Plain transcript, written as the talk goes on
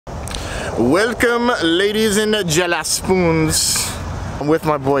Welcome, ladies and jelaspoons. I'm with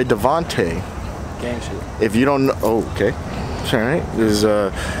my boy Devonte. Gang shit. If you don't know, oh, okay, all right. This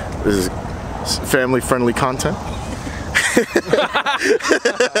is family-friendly content.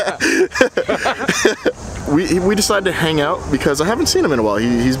 we decided to hang out because I haven't seen him in a while.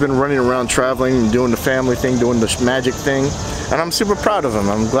 He's been running around traveling, doing the family thing, doing the magic thing, and I'm super proud of him.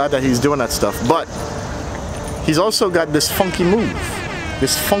 I'm glad that he's doing that stuff, but he's also got this funky move,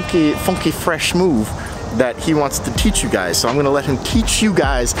 this funky fresh move that he wants to teach you guys. So I'm gonna let him teach you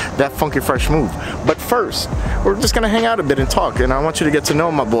guys that funky fresh move. But first, we're just gonna hang out a bit and talk, and I want you to get to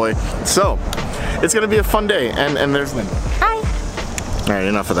know my boy. So it's gonna be a fun day, and there's Linda. Hi. All right,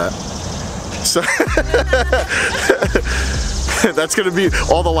 enough of that. So that's gonna be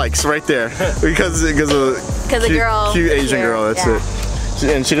all the likes right there because of the girl, cute Asian girl. That's it.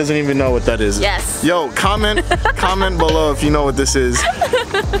 And she doesn't even know what that is. Yes. Yo, comment below if you know what this is,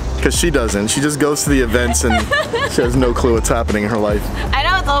 because she doesn't. She just goes to the events and she has no clue what's happening in her life. I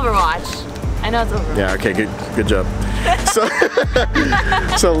know it's Overwatch. I know it's Overwatch. Yeah. Okay. Good job.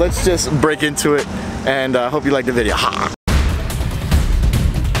 So let's just break into it, and hope you like the video.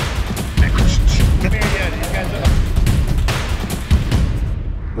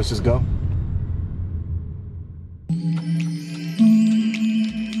 Let's just go.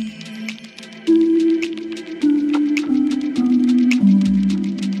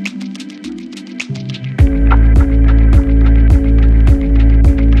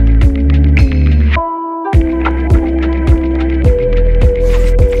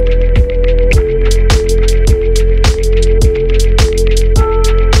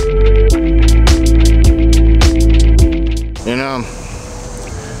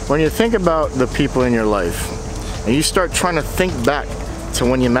 When you think about the people in your life and you start trying to think back to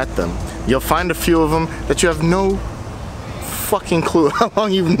when you met them, you'll find a few of them that you have no fucking clue how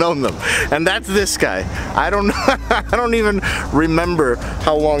long you've known them. And that's this guy. I don't know, I don't even remember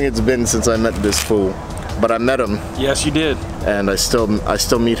how long it's been since I met this fool. But I met him. Yes, you did. And I still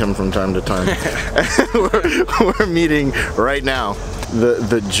meet him from time to time. we're meeting right now.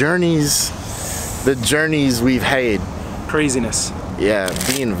 The journeys we've had. Craziness. Yeah,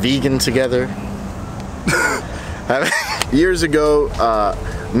 being vegan together. Years ago,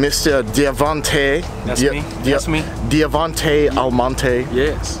 Mr. Devonte. That's me. 𝗙𝗢𝗟𝗟𝗢𝗪.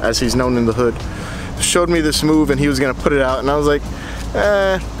 Yes. As he's known in the hood, showed me this move, and he was gonna put it out, and I was like,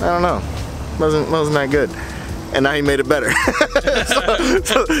 I don't know, wasn't that good. And now he made it better.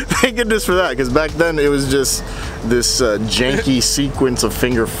 so thank goodness for that, because back then it was just this janky sequence of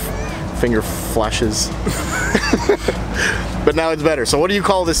finger flashes. But now it's better. So what do you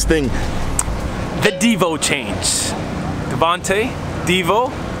call this thing? The Devo change. Devonte,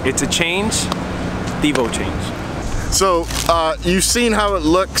 Devo, it's a change. Devo change. So you've seen how it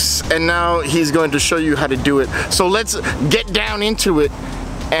looks, and now he's going to show you how to do it. So let's get down into it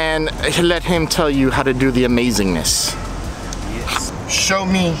and let him tell you how to do the amazingness. Yes. Show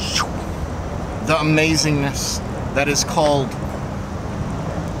me the amazingness that is called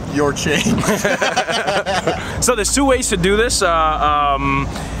your change. So there's two ways to do this, and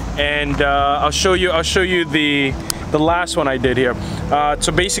I'll show you the last one I did here.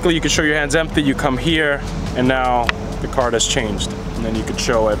 So basically, you can show your hands empty. You come here, and now the card has changed, and then you could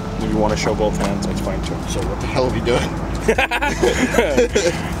show it. If you want to show both hands, that's fine too. So what the hell are we doing?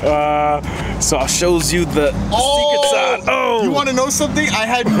 So I'll shows you the secret side. Oh! You want to know something? I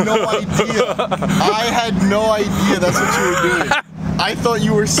had no idea. I had no idea that's what you were doing. I thought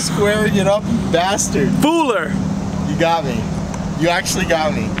you were squaring it up, you bastard. Fooler! You got me. You actually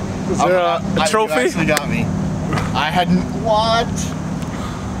got me. Is there a trophy? You actually got me. I hadn't. What?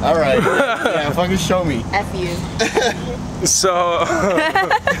 Alright. Yeah, fucking show me. F you. So.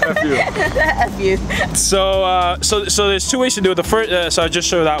 F you. F you. So there's two ways to do it. The first, so I'll just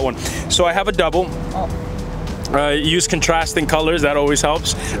show that one. So I have a double. Oh. Use contrasting colors, that always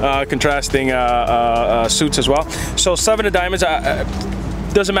helps. Contrasting suits as well. So 7 of diamonds,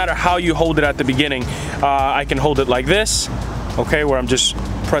 doesn't matter how you hold it at the beginning. I can hold it like this, okay, where I'm just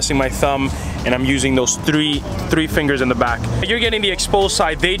pressing my thumb and I'm using those three fingers in the back. You're getting the exposed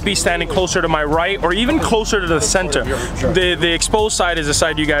side. They'd be standing closer to my right or even closer to the center. The exposed side is the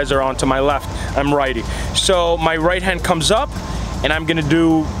side you guys are on. To my left, I'm righty. So my right hand comes up and I'm gonna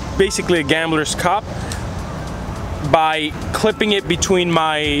do basically a gambler's cup by clipping it between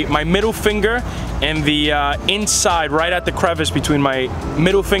my middle finger and the inside, right at the crevice between my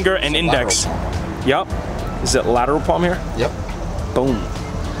middle finger and index. Yep. Is it lateral palm here? Yep. Boom.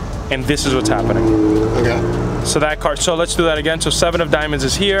 And this is what's happening. Okay. So that card, so let's do that again. So 7 of diamonds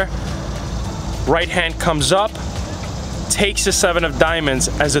is here. Right hand comes up. takes the 7 of diamonds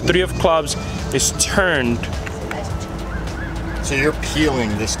as the 3 of clubs is turned. So you're peeling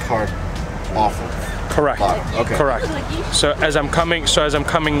this card off of. Correct. Okay. Correct. So as I'm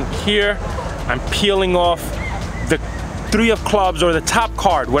coming here, I'm peeling off the 3 of clubs or the top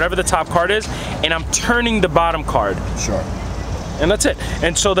card, whatever the top card is, and I'm turning the bottom card. Sure. And that's it.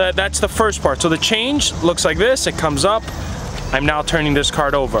 And so that's the first part. So the change looks like this. It comes up. I'm now turning this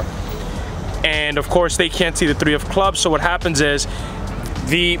card over. And of course they can't see the 3 of clubs. So what happens is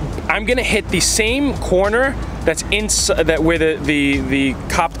I'm gonna hit the same corner that's inside where the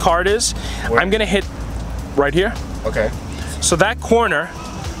top card is. Where? I'm gonna hit right here. Okay. So that corner,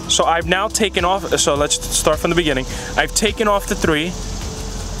 so I've now taken off, so let's start from the beginning. I've taken off the 3.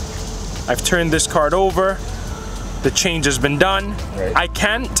 I've turned this card over. The change has been done. Right. I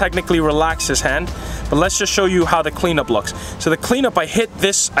can technically relax his hand, but let's just show you how the cleanup looks. So the cleanup, I hit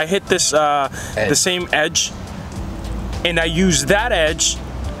the same edge, and I use that edge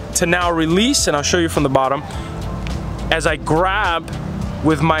to now release, and I'll show you from the bottom, as I grab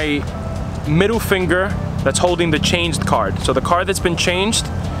with my middle finger that's holding the changed card. So the card that's been changed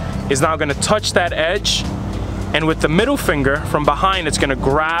is now gonna touch that edge, and with the middle finger from behind, it's gonna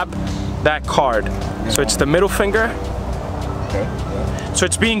grab that card. So it's the middle finger. Okay. Yeah. So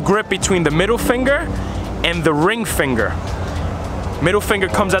it's being gripped between the middle finger and the ring finger. Middle finger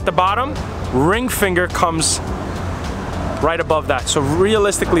comes at the bottom, ring finger comes right above that. So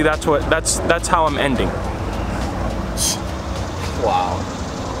realistically, that's how I'm ending. Wow.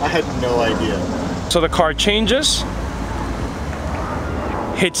 I had no idea. So the card changes,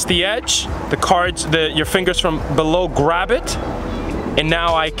 hits the edge, your fingers from below grab it, and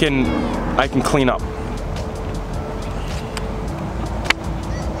now I can clean up.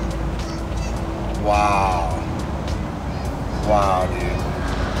 Wow. Wow, dude.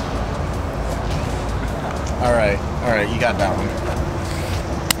 All right, you got that one.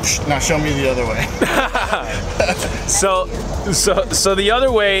 Now show me the other way. So the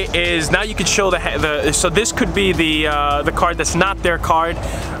other way is, now you could show so this could be the card that's not their card,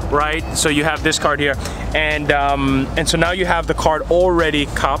 right? So you have this card here, and so now you have the card already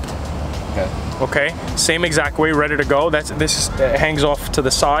cupped. Okay. Okay. Same exact way, ready to go. This hangs off to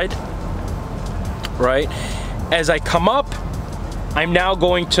the side, right? As I come up, I'm now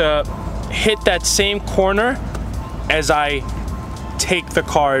going to hit that same corner as I take the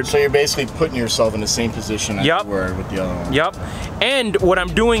card. So you're basically putting yourself in the same position as you were with the other one. Yep. And what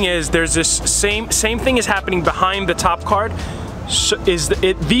I'm doing is there's this same thing is happening behind the top card. So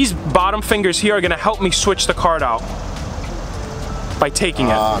these bottom fingers here are gonna help me switch the card out by taking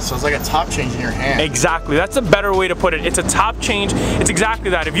it. So it's like a top change in your hand. Exactly. That's a better way to put it. It's a top change. It's exactly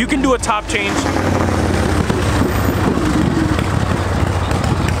that. If you can do a top change,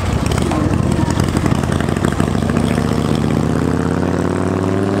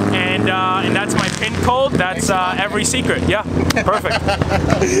 and that's my pin code. That's every secret. Yeah, perfect.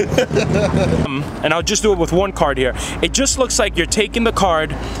 And I'll just do it with one card here. It just looks like you're taking the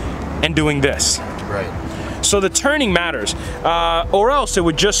card and doing this. Right. So the turning matters, or else it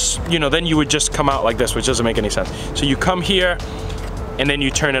would just, then you would just come out like this, which doesn't make any sense. So you come here, and then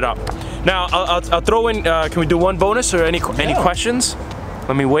you turn it up. Now I'll throw in. Can we do one bonus or any questions?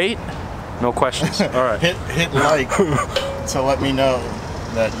 Let me wait. No questions. All right. Hit like to let me know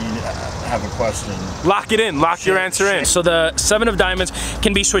that you have a question. Lock it in. Lock your answer in. So the 7 of diamonds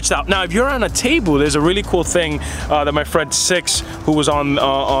can be switched out. Now, if you're on a table, there's a really cool thing that my friend Six, who was on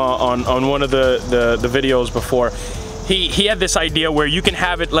one of the videos before, he had this idea where you can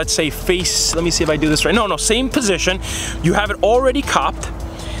have it, let's say, face. Let me see if I do this right. No, same position. You have it already copped.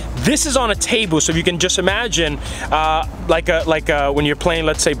 This is on a table, so you can just imagine like when you're playing,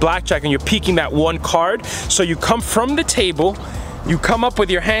 let's say, blackjack, and you're peeking that one card. So you come from the table. You come up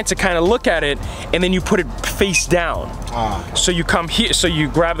with your hand to kind of look at it, and then you put it face down. So you come here, so you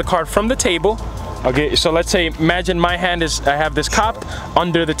grab the card from the table. Okay, so let's say, imagine my hand is, I have this cup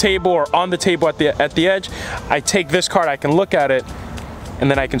under the table or on the table at the edge. I take this card, I can look at it, and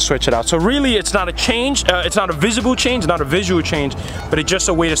then I can switch it out. So really, it's not a change, it's not a visible change, not a visual change, but it's just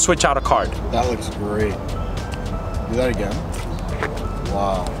a way to switch out a card. That looks great. Do that again.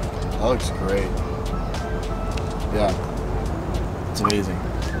 Wow, that looks great. Yeah. It's amazing.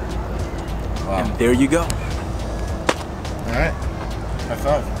 Wow. And there you go. All right. High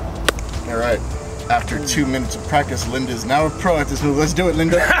five. All right. After 2 minutes of practice, Linda is now a pro at this move. Let's do it,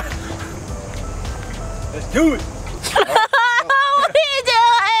 Linda. Let's do it. What are you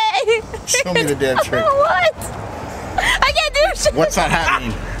doing? Show me the damn trick. What? I can't do shit. What's that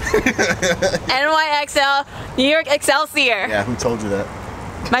happening? 𝐷𝐈𝐒𝐄, New York Excelsior. Yeah, who told you that?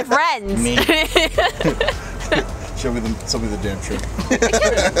 My friends. Me. Show me the damn trick.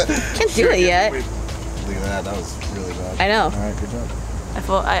 Can't do it yet. Look at that. That was really bad. I know. All right, good job.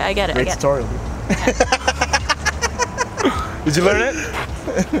 I get it. Great tutorial. Did you learn it?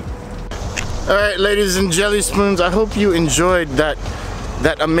 All right, ladies and jelly spoons. I hope you enjoyed that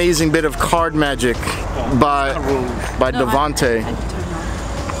amazing bit of card magic by Devonte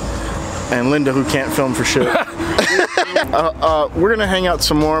and Linda, who can't film for shit. We're gonna hang out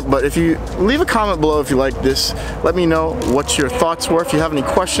some more, but if you leave a comment below if you like this, let me know what your thoughts were. If you have any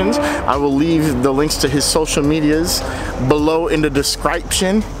questions, I will leave the links to his social medias below in the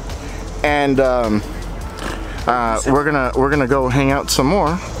description, and we're gonna go hang out some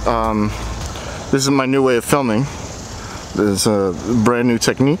more. This is my new way of filming. This is a brand new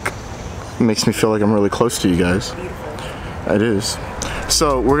technique. It makes me feel like I'm really close to you guys. It is.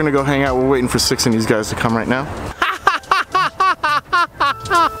 So we're gonna go hang out. We're waiting for 6 of these guys to come right now.